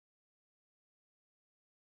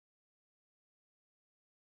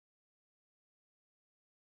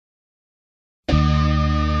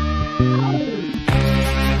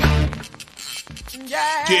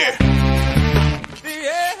Yeah.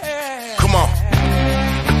 Come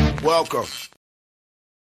on. Welcome.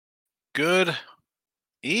 Good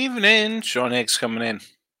evening. Sean Higgs coming in.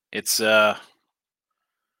 It's look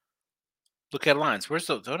at lines.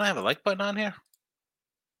 Don't I have a like button on here?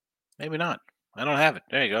 Maybe not. I don't have it.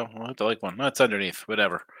 There you go. We'll hit the like one. No, it's underneath.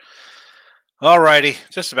 Whatever. Alrighty.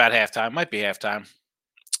 Just about halftime. Might be halftime.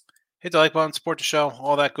 Hit the like button, support the show,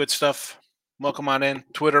 all that good stuff. Welcome on in.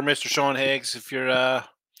 Twitter, Mr. Sean Higgs. If you're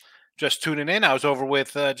just tuning in, I was over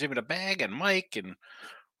with Jimmy the Bag and Mike and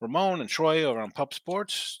Ramon and Troy over on Pup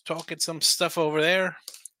Sports, talking some stuff over there.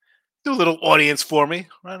 Do a little audience for me,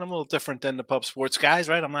 right? I'm a little different than the Pup Sports guys,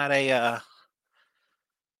 right? I'm not a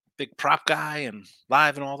big prop guy and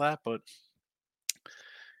live and all that, but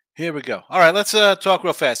here we go. All right, let's talk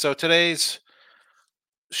real fast. So today's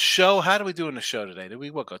show, how do we do in the show today? Did we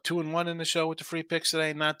go 2-1 in the show with the free picks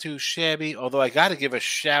today? Not too shabby, although I got to give a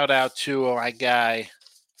shout out to my guy.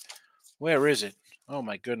 Where is it? Oh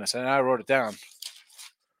my goodness, and I wrote it down.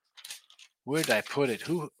 Where did I put it?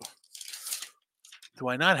 Who? Do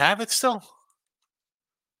I not have it still?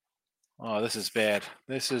 Oh, this is bad.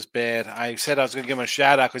 This is bad. I said I was going to give him a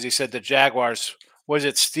shout out because he said the Jaguars. Was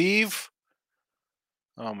it Steve?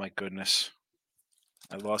 Oh my goodness.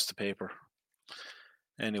 I lost the paper.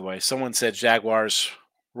 Anyway, someone said Jaguars.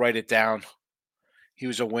 Write it down. He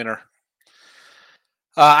was a winner.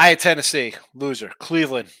 I had Tennessee. Loser.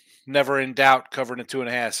 Cleveland. Never in doubt. Covered in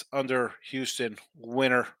 2.5. Under Houston.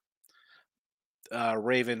 Winner.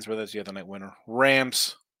 Ravens. Well, that's the other night winner.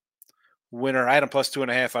 Rams. Winner. I had them plus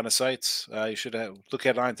 2.5 on the sites. You should look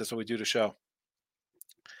at lines. That's what we do the show.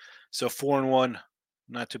 So 4-1.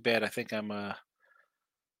 Not too bad. I think I'm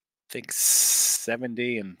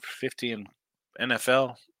 70 and 50 in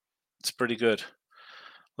NFL. It's pretty good.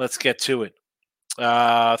 Let's get to it.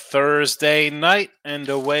 Thursday night, and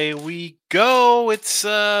away we go. It's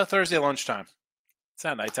Thursday lunchtime. It's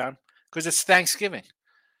not nighttime because it's Thanksgiving.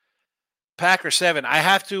 Packers 7. I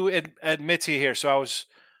have to admit to you here. So I was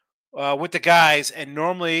with the guys, and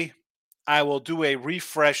normally I will do a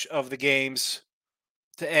refresh of the games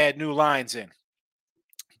to add new lines in.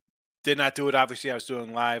 Did not do it. Obviously, I was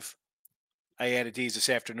doing live. I added these this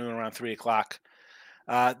afternoon around 3 o'clock.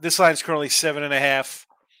 This line is currently 7.5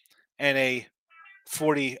 and a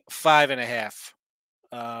 45.5.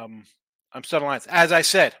 I'm starting lines. As I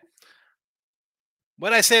said, what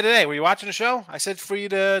did I say today? Were you watching the show? I said for you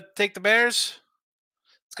to take the Bears.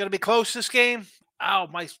 It's going to be close this game. Ow,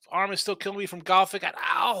 my arm is still killing me from golfing.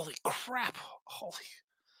 Holy crap.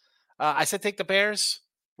 I said take the Bears.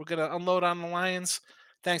 We're going to unload on the Lions.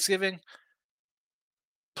 Thanksgiving.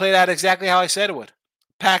 Played out exactly how I said it would.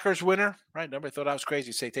 Packers winner, right? Nobody thought I was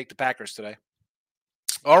crazy to say take the Packers today.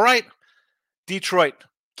 All right. Detroit,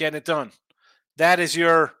 getting it done. That is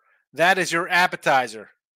your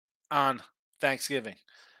appetizer on Thanksgiving.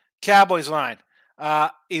 Cowboys line,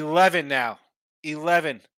 11 now.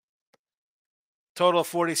 11. Total of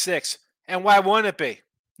 46. And why wouldn't it be?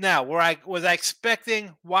 Now, was I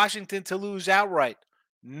expecting Washington to lose outright?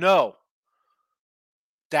 No.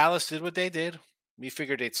 Dallas did what they did. We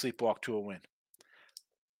figured they'd sleepwalk to a win.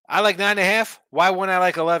 I like 9.5. Why wouldn't I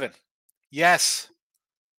like 11? Yes.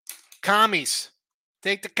 Commies.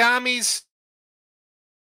 Take the commies.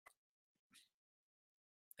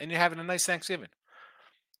 And you're having a nice Thanksgiving.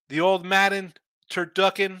 The old Madden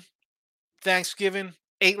turducken Thanksgiving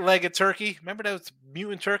 8-legged turkey. Remember those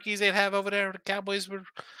mutant turkeys they'd have over there? The Cowboys were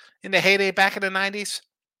in the heyday back in the 90s.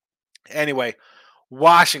 Anyway,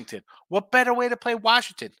 Washington. What better way to play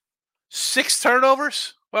Washington? 6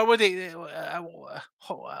 turnovers? What were they?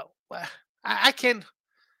 I can.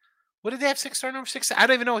 What did they have? 6 turnovers? 6? I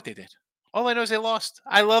don't even know what they did. All I know is they lost.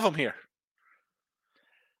 I love them here.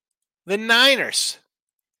 The Niners.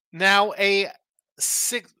 Now a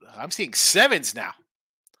 6. I'm seeing 7s now.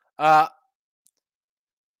 I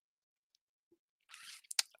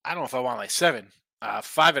don't know if I want like 7.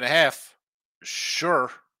 5.5.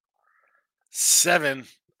 Sure. 7.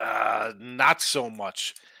 Not so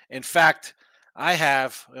much. In fact, I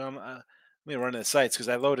have. Let me run the sites because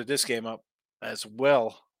I loaded this game up as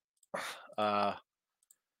well.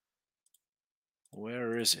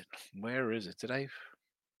 Where is it? Where is it? Did I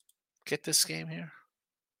get this game here?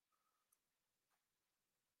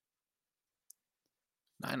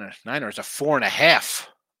 Niners a 4.5.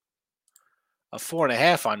 A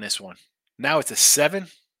 4.5 on this one. Now it's a 7.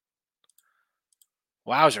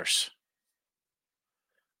 Wowzers.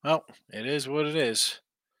 Well, it is what it is.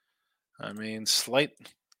 I mean, slight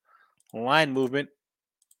line movement.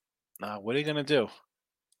 What are you going to do?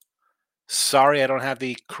 Sorry, I don't have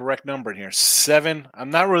the correct number in here. 7.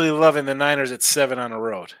 I'm not really loving the Niners at 7 on the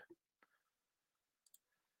road.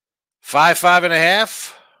 5,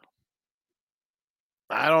 5.5.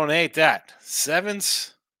 I don't hate that.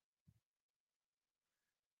 Sevens.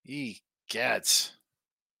 He gets.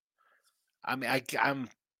 I mean, I'm.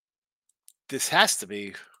 This has to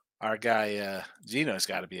be our guy. Gino's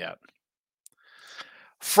got to be out.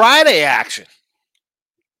 Friday action.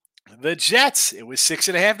 The Jets. It was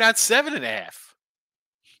 6.5, not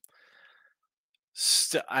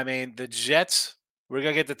 7.5. I mean, the Jets. We're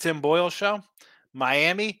gonna get the Tim Boyle show.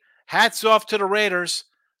 Miami. Hats off to the Raiders.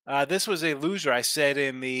 This was a loser. I said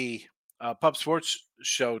in the Pub Sports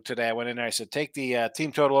show today. I went in there. I said take the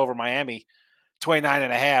team total over Miami,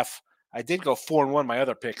 29.5. I did go 4-1 my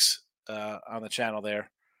other picks on the channel there.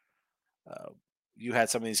 You had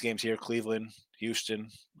some of these games here: Cleveland, Houston.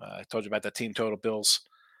 I told you about the team total Bills.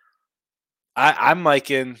 I'm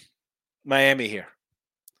liking Miami here.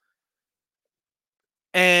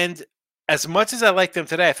 And as much as I like them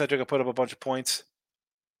today, I thought they were going to put up a bunch of points.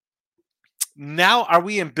 Now, are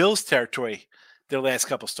we in Bills territory their last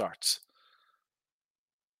couple starts?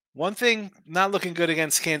 One thing not looking good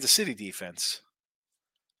against Kansas City defense.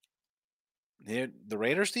 The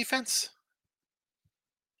Raiders defense?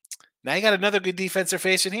 Now you got another good defense they're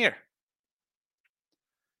facing here.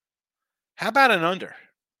 How about an under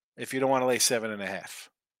if you don't want to lay 7.5?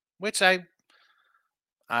 Which I'm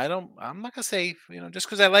not gonna say, just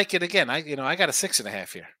because I like it again. I got a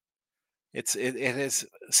 6.5 here. It has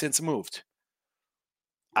since moved.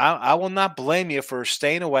 I will not blame you for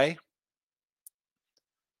staying away.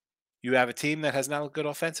 You have a team that has not looked good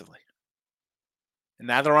offensively. And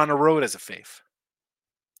now they're on the road as a fave.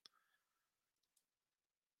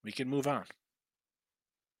 We can move on.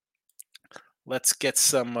 Let's get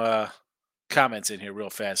some comments in here real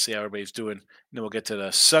fast, see how everybody's doing. And then we'll get to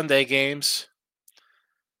the Sunday games.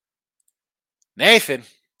 Nathan,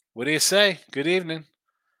 what do you say? Good evening.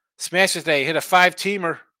 Smash today. Hit a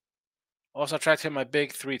 5-teamer. Also tried to hit my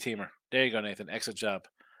big 3-teamer. There you go, Nathan. Excellent job.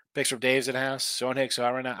 Picks from Dave's in the house. Sean Hicks,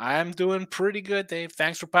 how right now? I'm doing pretty good, Dave.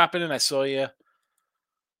 Thanks for popping in. I saw you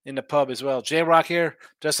in the pub as well. J Rock here.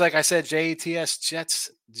 Just like I said, JETS,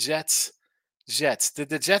 Jets. Did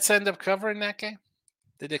the Jets end up covering that game?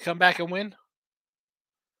 Did they come back and win?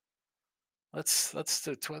 Let's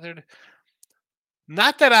do Twitter.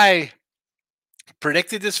 Not that I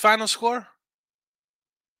predicted this final score,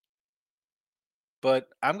 but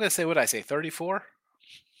I'm going to say what I say, 34.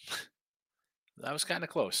 That was kind of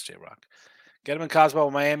close, J Rock. Get him in Cosmo,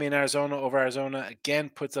 Miami, and Arizona over Arizona. Again,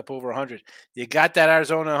 puts up over 100. You got that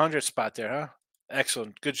Arizona 100 spot there, huh?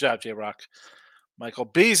 Excellent. Good job, J Rock. Michael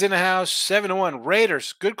B's in the house, 7-1.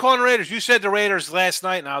 Raiders. Good call on Raiders. You said the Raiders last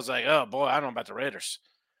night, and I was like, oh, boy, I don't know about the Raiders.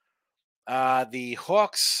 The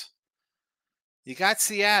Hawks. You got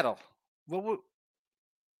Seattle.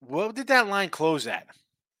 What did that line close at?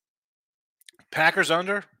 Packers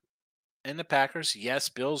under? And the Packers. Yes,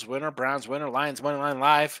 Bills winner, Browns winner, Lions money line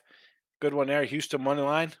live. Good one there. Houston money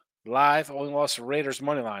line live. Only lost to Raiders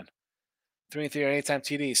money line. 3-3 on anytime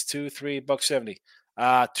TDs. 2-3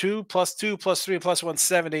 $1.70. 2 plus 2 plus 3 plus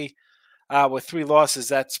 170 with 3 losses.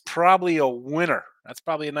 That's probably a winner. That's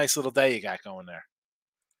probably a nice little day you got going there.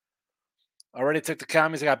 Already took the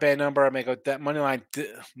commies. I got bad number. I may go that money line.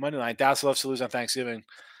 Dallas loves to lose on Thanksgiving.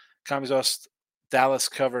 Commies lost. Dallas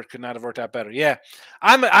covered. Could not have worked out better. Yeah,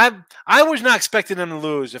 I was not expecting them to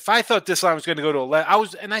lose. If I thought this line was going to go to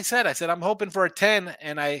 11, I said I'm hoping for a 10,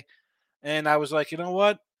 and I was like, you know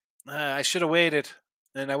what, I should have waited,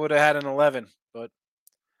 and I would have had an 11. But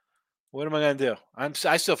what am I going to do?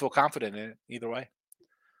 I still feel confident in it either way.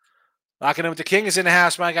 Locking in with the King is in the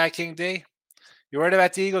house. My guy King D. You're right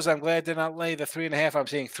about the Eagles. I'm glad they did not lay the 3.5. I'm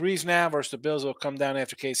seeing 3s now versus the Bills will come down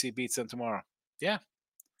after KC beats them tomorrow. Yeah.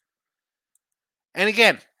 And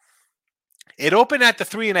again, it opened at the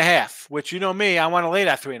 3.5, which you know me, I want to lay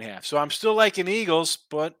that 3.5. So I'm still liking the Eagles,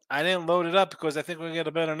 but I didn't load it up because I think we're going to get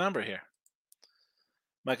a better number here.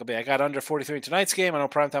 Michael B. I got under 43 in tonight's game. I know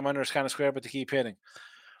primetime under is kind of square, but to keep hitting.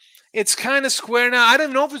 It's kind of square now. I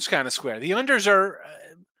don't know if it's kind of square. The unders are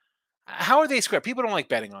how are they square? People don't like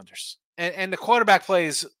betting unders. And the quarterback play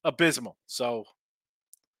is abysmal. So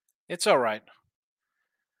it's all right.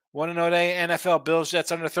 1-0 day, NFL Bills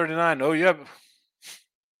Jets under 39. Oh, yeah.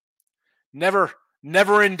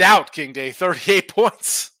 Never in doubt, King Day. 38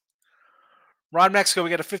 points. Ron Mexico, we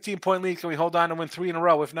got a 15-point lead. Can we hold on and win 3 in a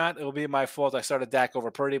row? If not, it'll be my fault. I started Dak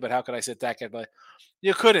over Purdy, but how could I sit Dak?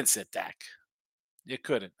 You couldn't sit Dak. You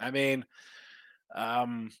couldn't. I mean,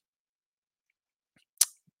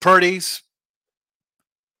 Purdy's,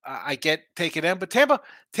 I get taking them, but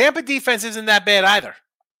Tampa defense isn't that bad either.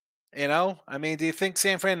 You know, I mean, do you think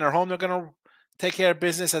San Fran, they're home, they're going to take care of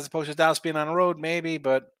business as opposed to Dallas being on the road? Maybe,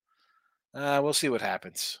 but we'll see what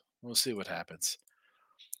happens. We'll see what happens.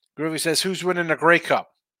 Groovy says, who's winning the Grey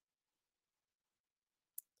Cup?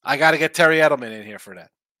 I got to get Terry Edelman in here for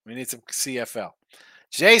that. We need some CFL.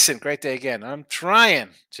 Jason, great day again. I'm trying,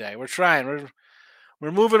 Jay. We're trying.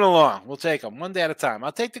 We're moving along. We'll take them one day at a time.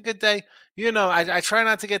 I'll take the good day. You know, I try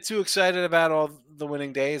not to get too excited about all the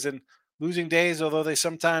winning days and losing days, although they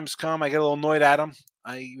sometimes come. I get a little annoyed at them.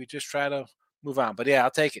 We just try to move on. But yeah,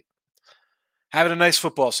 I'll take it. Having a nice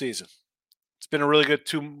football season. It's been a really good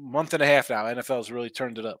 2 month and a half now. NFL's really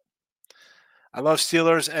turned it up. I love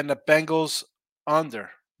Steelers and the Bengals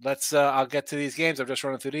under. I'll get to these games. I'm just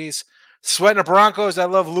running through these. Sweating the Broncos. I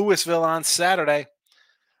love Louisville on Saturday.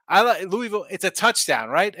 I like Louisville. It's a touchdown,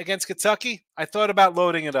 right, against Kentucky. I thought about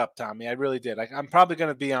loading it up, Tommy. I really did. I'm probably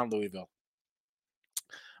going to be on Louisville.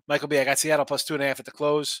 Michael B. I got Seattle plus 2.5 at the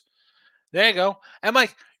close. There you go. And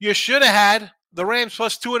Mike, you should have had the Rams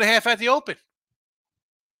plus 2.5 at the open.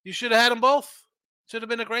 You should have had them both. Should have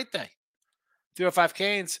been a great day. 305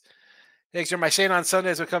 Canes. Thanks, you're my saint on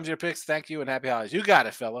Sundays when it comes to your picks. Thank you and happy holidays. You got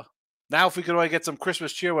it, fella. Now, if we could only get some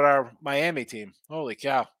Christmas cheer with our Miami team. Holy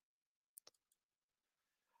cow.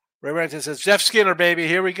 Ray Reddington says, Jeff Skinner, baby.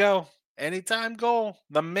 Here we go. Anytime goal.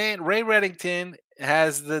 The man, Ray Reddington,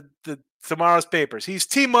 has the tomorrow's papers. He's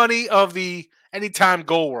T-Money of the anytime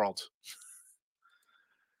goal world.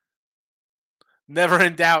 Never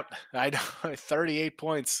in doubt. I know. 38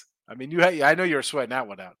 points. I mean, I know you're sweating that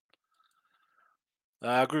one out.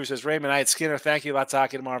 Groove says, Raymond, I had Skinner. Thank you. Lots of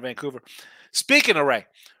hockey tomorrow in Vancouver. Speaking of Ray,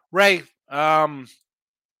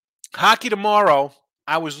 hockey tomorrow.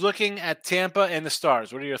 I was looking at Tampa and the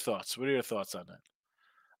Stars. What are your thoughts? What are your thoughts on that?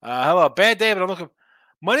 Hello, bad day, but I'm looking.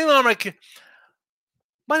 Moneyline,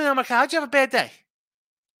 how'd you have a bad day?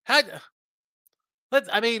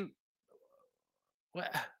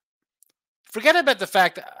 Forget about the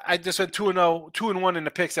fact that I just went 2-0, 2-1 in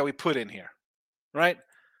the picks that we put in here, right?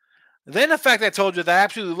 Then the fact I told you that I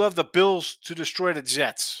absolutely love the Bills to destroy the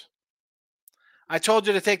Jets. I told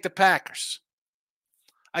you to take the Packers.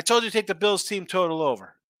 I told you to take the Bills team total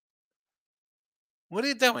over. What are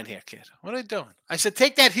you doing here, kid? What are you doing? I said,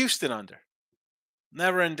 take that Houston under.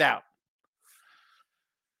 Never in doubt.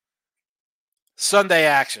 Sunday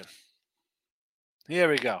action. Here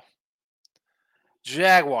we go.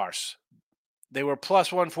 Jaguars. They were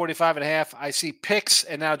plus 145.5. I see picks,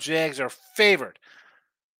 and now Jags are favored.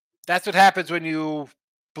 That's what happens when you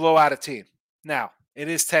blow out a team. Now, it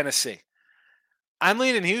is Tennessee. I'm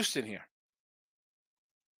leaning Houston here.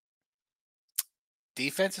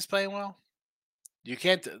 Defense is playing well. You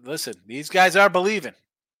can't listen. These guys are believing.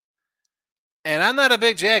 And I'm not a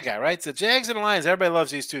big Jag guy, right? The Jags and the Lions, everybody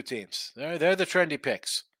loves these two teams. They're the trendy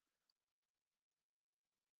picks.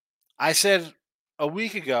 I said a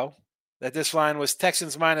week ago that this line was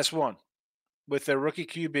Texans -1 with their rookie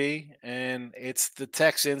QB, and it's the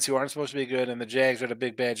Texans who aren't supposed to be good, and the Jags are the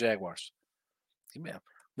big bad Jaguars.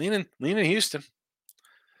 Leaning Houston.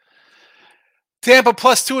 Tampa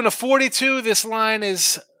plus 2 and a 42. This line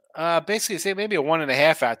is basically say maybe a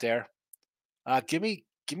 1.5 out there. Give me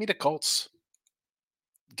the Colts.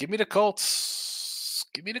 Give me the Colts.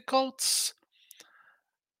 Give me the Colts.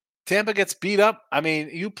 Tampa gets beat up. I mean,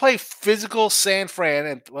 you play physical San Fran,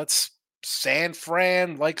 and San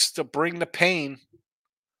Fran likes to bring the pain.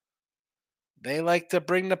 They like to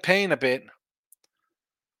bring the pain a bit.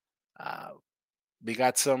 We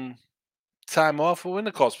got some time off. When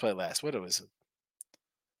the Colts play last? What was it?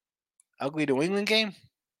 Ugly New England game?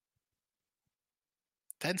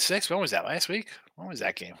 10-6. When was that? Last week? When was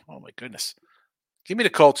that game? Oh, my goodness. Give me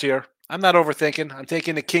the Colts here. I'm not overthinking. I'm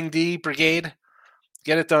taking the King D Brigade.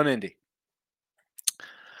 Get it done, Indy.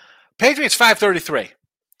 Patriots 533.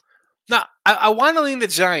 Now, I want to lean the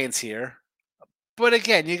Giants here. But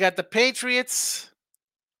again, you got the Patriots.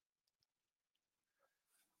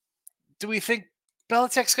 Do we think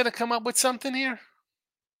Belichick's going to come up with something here?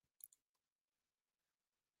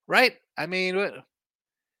 Right? I mean,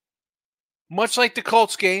 much like the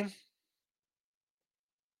Colts game,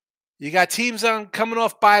 you got teams coming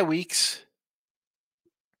off bye weeks.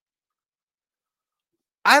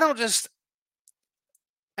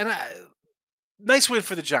 Nice win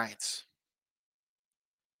for the Giants.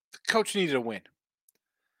 The coach needed a win.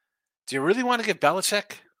 Do you really want to give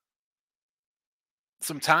Belichick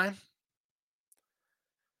some time?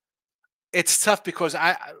 It's tough because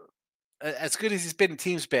as good as he's been, the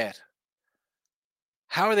team's bad.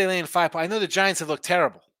 How are they laying 5 points? I know the Giants have looked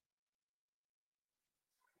terrible.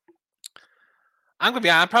 I'm probably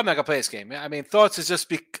not gonna play this game. I mean, thoughts is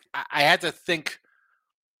just I had to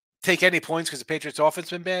take any points because the Patriots' offense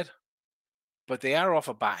has been bad, but they are off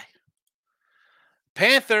a bye.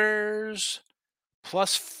 Panthers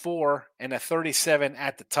 +4 and a 37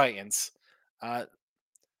 at the Titans. I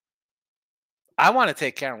want to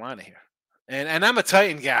take Carolina here. And I'm a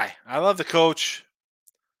Titan guy. I love the coach.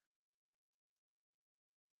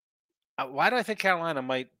 Why do I think Carolina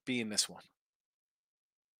might be in this one?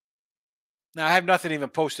 Now, I have nothing even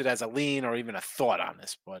posted as a lean or even a thought on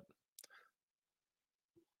this, but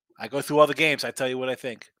I go through all the games. I tell you what I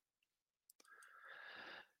think.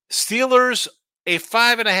 Steelers, a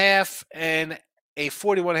 5.5 and a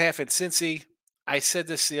 41.5 in Cincy. I said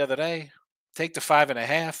this the other day. Take the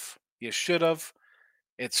 5.5. You should have.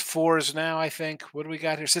 It's 4s now, I think. What do we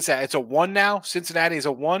got here? Cincinnati. It's a 1 now. Cincinnati is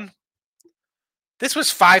a 1. This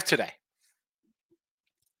was 5 today.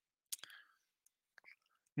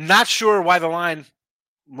 Not sure why the line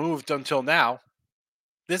moved until now.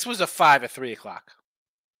 This was a 5 at 3 o'clock.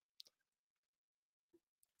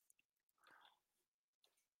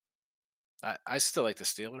 I still like the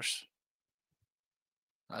Steelers.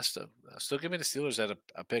 I still give me the Steelers at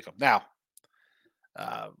a pick 'em. Now,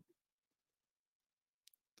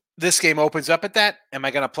 this game opens up at that. Am I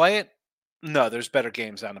going to play it? No, there's better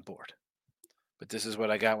games on the board. But this is what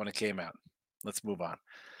I got when it came out. Let's move on.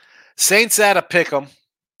 Saints at a pick 'em.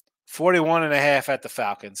 41.5 at the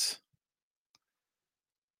Falcons.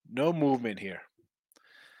 No movement here.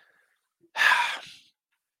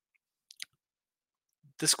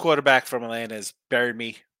 This quarterback from Atlanta has buried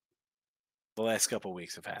me the last couple of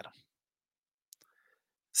weeks. I've had him.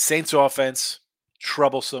 Saints offense,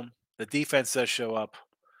 troublesome. The defense does show up.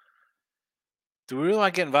 Do we really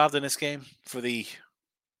want to get involved in this game for the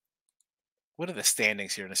 – what are the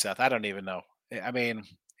standings here in the South? I don't even know. I mean,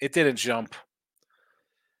 it didn't jump.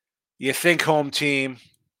 You think home team.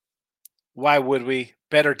 Why would we?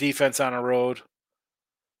 Better defense on the road.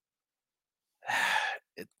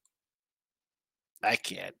 I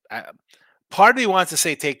can't. Part of me wants to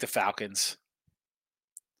say take the Falcons.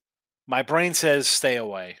 My brain says stay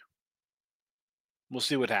away. We'll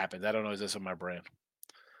see what happens. I don't know if this is my brain.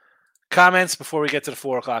 Comments before we get to the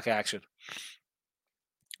 4 o'clock action.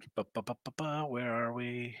 Where are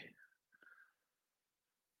we?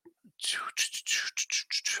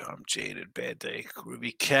 I'm jaded. Bad day.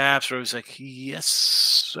 Ruby Caps. Ruby's like, yes,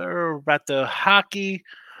 sir. About the hockey.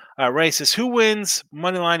 Ray says, who wins?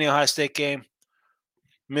 Moneyline, the Ohio State game.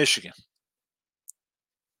 Michigan.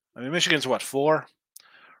 I mean, Michigan's what, 4?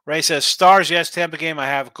 Ray says, Stars, yes. Tampa game, I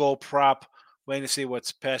have gold prop. Waiting to see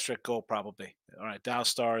what's Patrick gold probably. All right, Dallas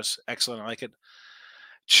Stars. Excellent. I like it.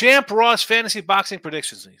 Champ Ross Fantasy Boxing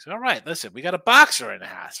Predictions Leagues. All right, listen, we got a boxer in the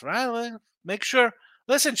house, right? Make sure.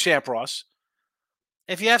 Listen, Champ Ross,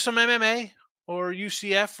 if you have some MMA or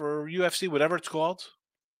UCF or UFC, whatever it's called,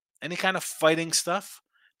 any kind of fighting stuff,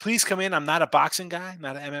 please come in. I'm not a boxing guy,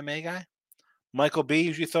 not an MMA guy. Michael B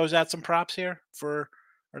usually throws out some props here or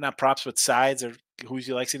not props, but sides or who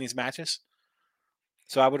he likes in these matches.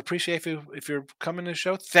 So I would appreciate if you're coming to the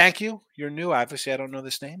show. Thank you. You're new. Obviously, I don't know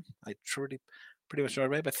this name. I pretty much know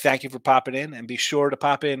everybody, but thank you for popping in, and be sure to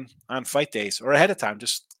pop in on fight days or ahead of time.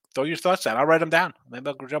 Just throw your thoughts down. I'll write them down. Maybe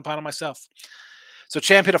I'll jump on them myself. So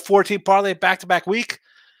Champ hit a 14 parlay back-to-back week.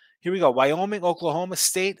 Here we go. Wyoming, Oklahoma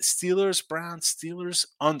State, Steelers, Browns, Steelers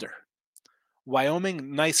under.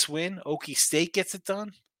 Wyoming, nice win. Okie State gets it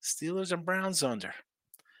done. Steelers and Browns under.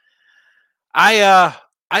 I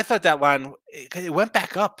thought that line, it went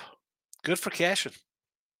back up. Good for cashing.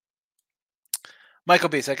 Michael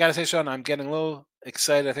Beats, I got to say, Sean, I'm getting a little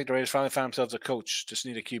excited. I think the Raiders finally found themselves a coach. Just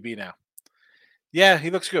need a QB now. Yeah, he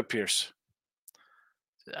looks good, Pierce.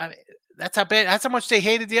 I mean, that's how bad. That's how much they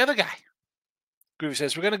hated the other guy. Groovy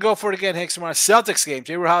says, we're going to go for it again, Hicks. We're on a Celtics game.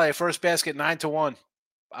 J. Holiday, first basket, 9-1.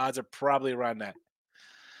 Odds are probably around that.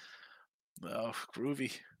 Oh,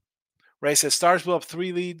 groovy. Ray says, Stars blew a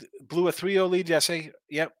 3-0 lead yesterday.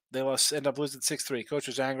 Yep, they end up losing 6-3. Coach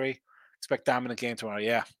was angry. Expect dominant game tomorrow.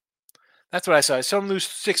 Yeah. That's what I saw. I saw them lose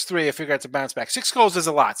 6-3. I figure it's a bounce back. 6 goals is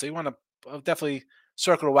a lot, so you want to definitely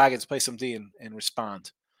circle the wagons, play some D, and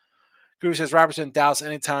respond. Groovy says, Robertson, Dallas,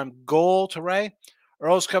 anytime goal to Ray.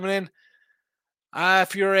 Earl's coming in.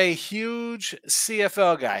 If you're a huge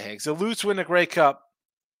CFL guy, Higgs, the Lutes win the Grey Cup.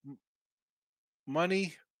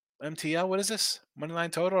 Money, MTL, what is this?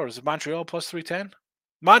 Moneyline total, or is it Montreal plus 310?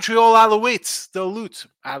 Montreal Alouettes, the Lutes.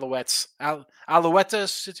 Alouettes. Alouette,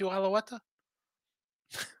 City Alouette?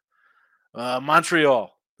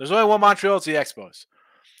 Montreal. There's only one Montreal, it's the Expos.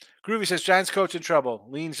 Groovy says, Giants coach in trouble.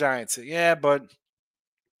 Lean Giants. Yeah, but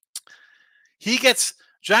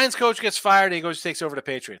Giants coach gets fired, and he goes takes over the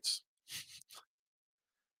Patriots.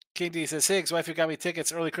 King D says, Higgs, wife, you got me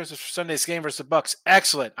tickets early Christmas for Sunday's game versus the Bucks.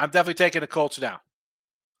 Excellent. I'm definitely taking the Colts now.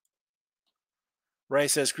 Ray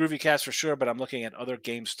says Groovy Cast for sure, but I'm looking at other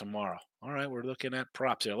games tomorrow. All right, we're looking at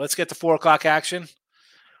props here. Let's get to 4 o'clock action.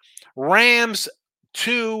 Rams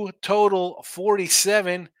 2, total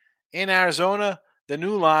 47 in Arizona. The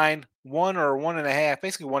new line, 1 or 1.5,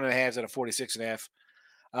 basically 1.5 is at a 46.5.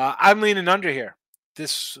 I'm leaning under here.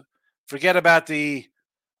 Forget about the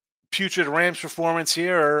putrid Rams performance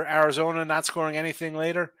here or Arizona not scoring anything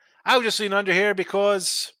later. I would just lean under here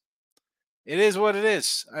because it is what it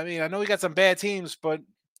is. I mean, I know we got some bad teams, but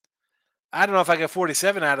I don't know if I get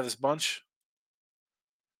 47 out of this bunch.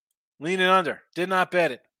 Leaning under. Did not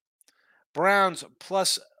bet it. Browns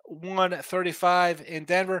plus 135 in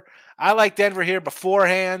Denver. I like Denver here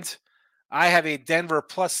beforehand. I have a Denver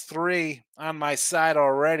plus 3 on my side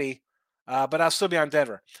already, but I'll still be on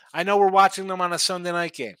Denver. I know we're watching them on a Sunday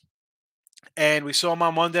night game, and we saw them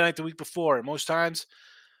on Monday night the week before. And most times,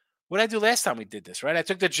 what did I do last time we did this, right? I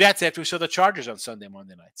took the Jets after we saw the Chargers on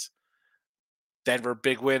Monday nights. Denver,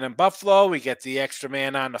 big win in Buffalo. We get the extra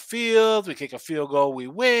man on the field. We kick a field goal. We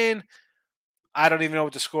win. I don't even know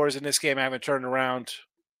what the score is in this game. I haven't turned around,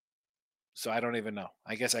 so I don't even know.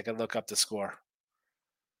 I guess I could look up the score.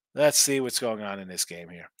 Let's see what's going on in this game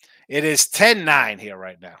here. It is 10-9 here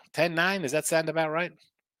right now. 10-9? Does that sound about right?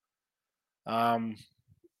 I'm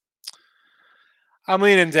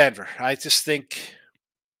leaning Denver. I just think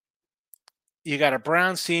you got a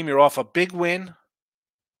Browns team. You're off a big win.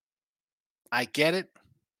 I get it.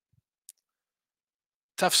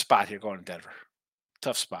 Tough spot here going to Denver.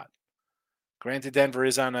 Tough spot. Granted, Denver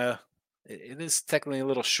is it is technically a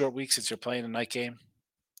little short week since you're playing a night game.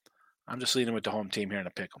 I'm just leading with the home team here in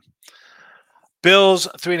a pick'em. Bills,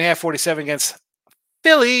 3.5, 47 against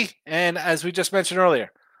Philly. And as we just mentioned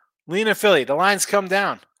earlier, leaning Philly. The lines come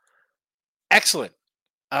down. Excellent.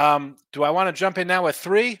 Do I want to jump in now with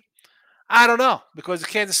 3? I don't know. Because if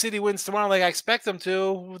Kansas City wins tomorrow like I expect them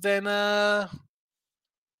to, then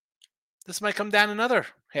this might come down another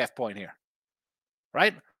half point here.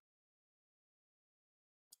 Right?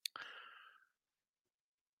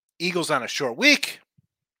 Eagles on a short week.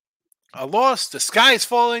 A loss. The sky is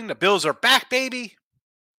falling. The Bills are back, baby.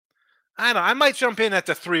 I don't know. I might jump in at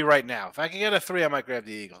the 3 right now. If I can get a 3, I might grab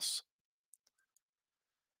the Eagles.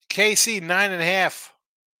 KC, 9.5,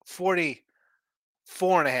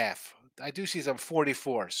 44.5. I do see some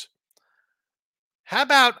 44s. How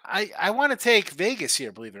about I want to take Vegas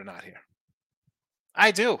here, believe it or not here.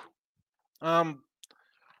 I do.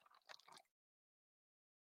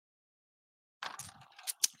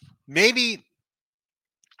 Maybe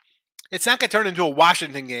it's not going to turn into a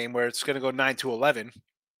Washington game where it's going to go 9-11.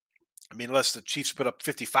 I mean, unless the Chiefs put up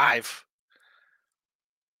 55.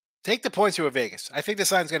 Take the points here with Vegas. I think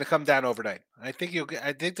this line's going to come down overnight. I think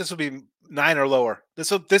this will be 9 or lower.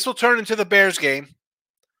 This will turn into the Bears game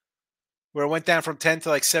where it went down from 10 to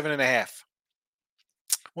like 7.5.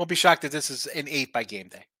 Won't be shocked if this is an 8 by game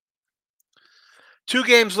day. 2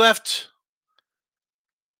 games left,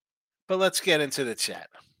 but let's get into the chat.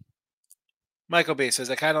 Michael B says,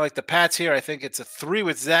 I kind of like the Pats here. I think it's a 3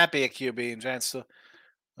 with Zappe at QB and Giants still.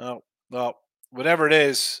 Oh, well, whatever it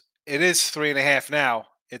is 3.5 now.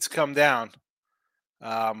 It's come down.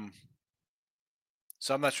 So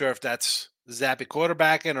I'm not sure if that's Zappe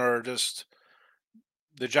quarterbacking or just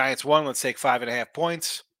the Giants won. Let's take 5.5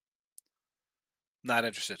 points. Not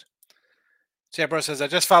interested. Champ says, I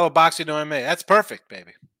just follow boxing to MMA. That's perfect,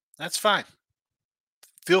 baby. That's fine.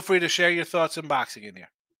 Feel free to share your thoughts on boxing in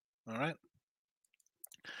here. All right.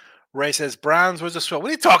 Ray says, Browns was a sweat. What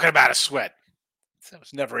are you talking about, a sweat? That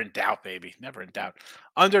was never in doubt, baby. Never in doubt.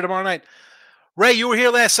 Under tomorrow night. Ray, you were here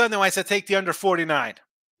last Sunday when I said take the under 49.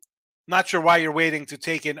 Not sure why you're waiting to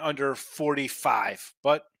take in under 45,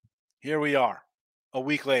 but here we are a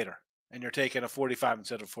week later, and you're taking a 45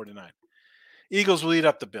 instead of 49. Eagles will eat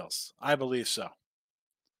up the Bills. I believe so.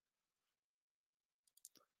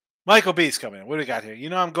 Michael B's coming in. What do we got here? You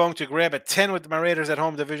know I'm going to grab a 10 with my Raiders at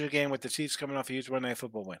home division game with the Chiefs coming off a huge Monday Night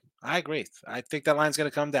Football win. I agree. I think that line's going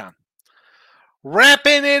to come down.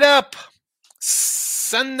 Wrapping it up.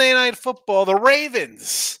 Sunday Night Football. The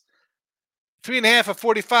Ravens. 3.5 of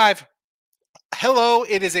 45. Hello,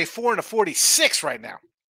 it is a 4 and a 46 right now.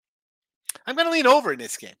 I'm going to lean over in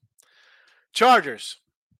this game. Chargers.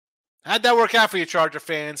 How'd that work out for you, Charger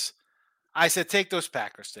fans? I said take those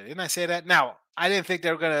Packers today. Didn't I say that? Now, I didn't think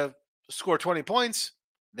they were going to score 20 points.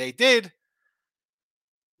 They did.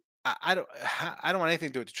 I don't want anything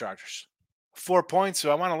to do with the Chargers. 4 points,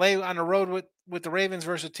 so I want to lay on the road with the Ravens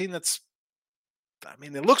versus a team that's, I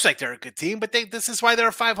mean, it looks like they're a good team, but this is why they're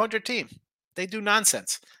a 500 team. They do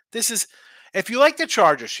nonsense. If you like the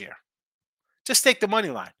Chargers here, just take the money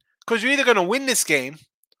line. Because you're either going to win this game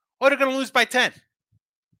or they're going to lose by 10.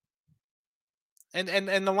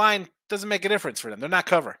 And the line doesn't make a difference for them. They're not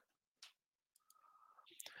covering.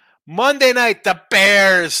 Monday night, the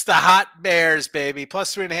Bears, the hot Bears, baby.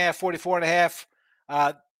 Plus 3.5,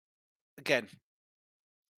 44.5. Again,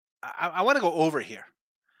 I want to go over here.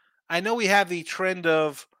 I know we have the trend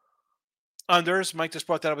of unders. Mike just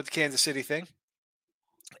brought that up with the Kansas City thing.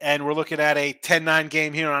 And we're looking at a 10-9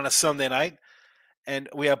 game here on a Sunday night. And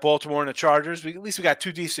we have Baltimore and the Chargers. At least we got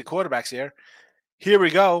two decent quarterbacks here. Here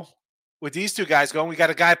we go. With these two guys going, we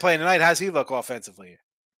got a guy playing tonight. How's he look offensively?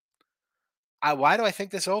 Why do I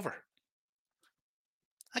think this over?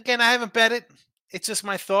 Again, I haven't bet it. It's just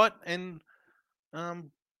my thought. And I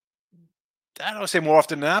don't want to say more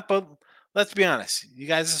often than not, but let's be honest. You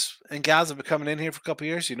guys and gals have been coming in here for a couple of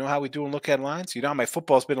years. You know how we do and look at lines. You know how my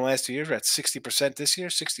football's been the last 2 years. We're at 60% this year,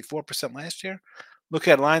 64% last year. Look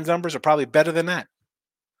at lines numbers are probably better than that.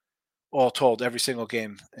 All told, every single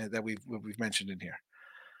game that we've mentioned in here.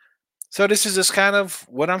 So this is just kind of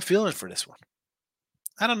what I'm feeling for this one.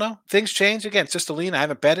 I don't know. Things change. Again, it's just a lean. I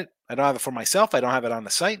haven't bet it. I don't have it for myself. I don't have it on the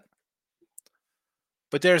site.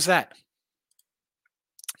 But there's that.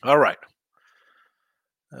 All right.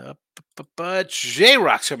 But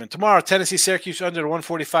J-Rock's coming tomorrow. Tennessee, Syracuse under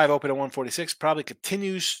 145, open at 146. Probably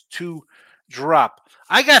continues to drop.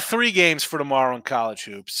 I got 3 games for tomorrow in college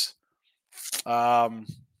hoops.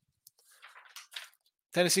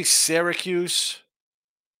 Tennessee, Syracuse.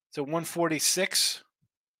 It's at 146.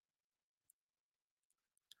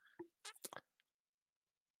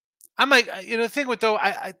 I might, the thing with though,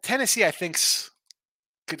 Tennessee, I think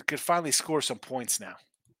could finally score some points now.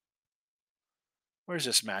 Where's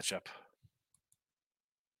this matchup?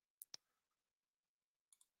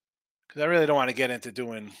 Because I really don't want to get into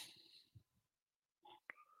doing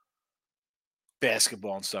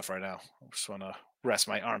basketball and stuff right now. I just want to rest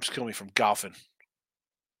my arms, kill me from golfing.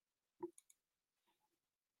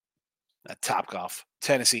 At Top Golf,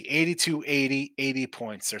 Tennessee, 82-80, 80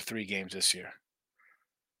 points. They're 3 games this year.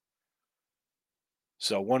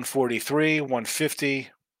 So 143, 150,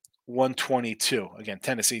 122. Again,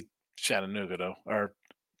 Tennessee, Chattanooga, though, or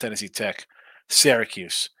Tennessee Tech.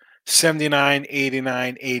 Syracuse, 79,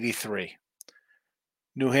 89, 83.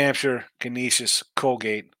 New Hampshire, Canisius,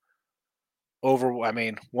 Colgate,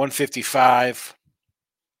 155.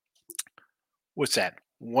 What's that?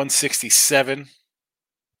 167.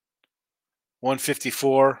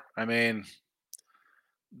 154.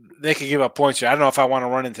 They could give up points here. I don't know if I want to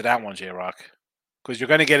run into that one, J-Rock, because you're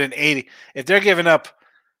going to get an 80. If they're giving up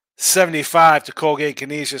 75 to Colgate,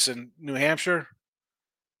 Canisius, and New Hampshire,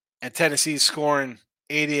 and Tennessee's scoring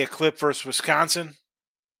 80 a clip versus Wisconsin,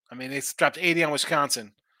 they dropped 80 on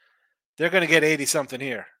Wisconsin. They're going to get 80-something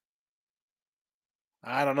here.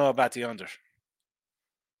 I don't know about the under.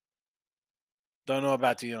 Don't know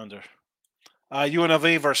about the under.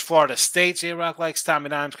 UNLV versus Florida State. J-Rock likes Tommy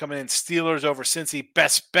Dimes coming in. Steelers over Cincy.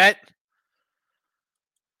 Best bet.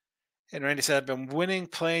 And Randy said, I've been winning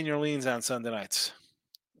playing your leans on Sunday nights.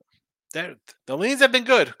 The leans have been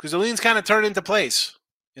good because the leans kind of turned into plays.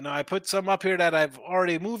 I put some up here that I've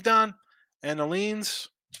already moved on. And the leans,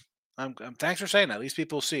 thanks for saying that. At least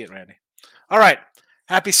people will see it, Randy. All right.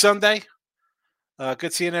 Happy Sunday.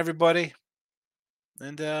 Good seeing everybody.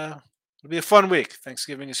 And it'll be a fun week.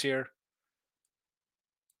 Thanksgiving is here.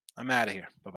 I'm out of here. Bye-bye.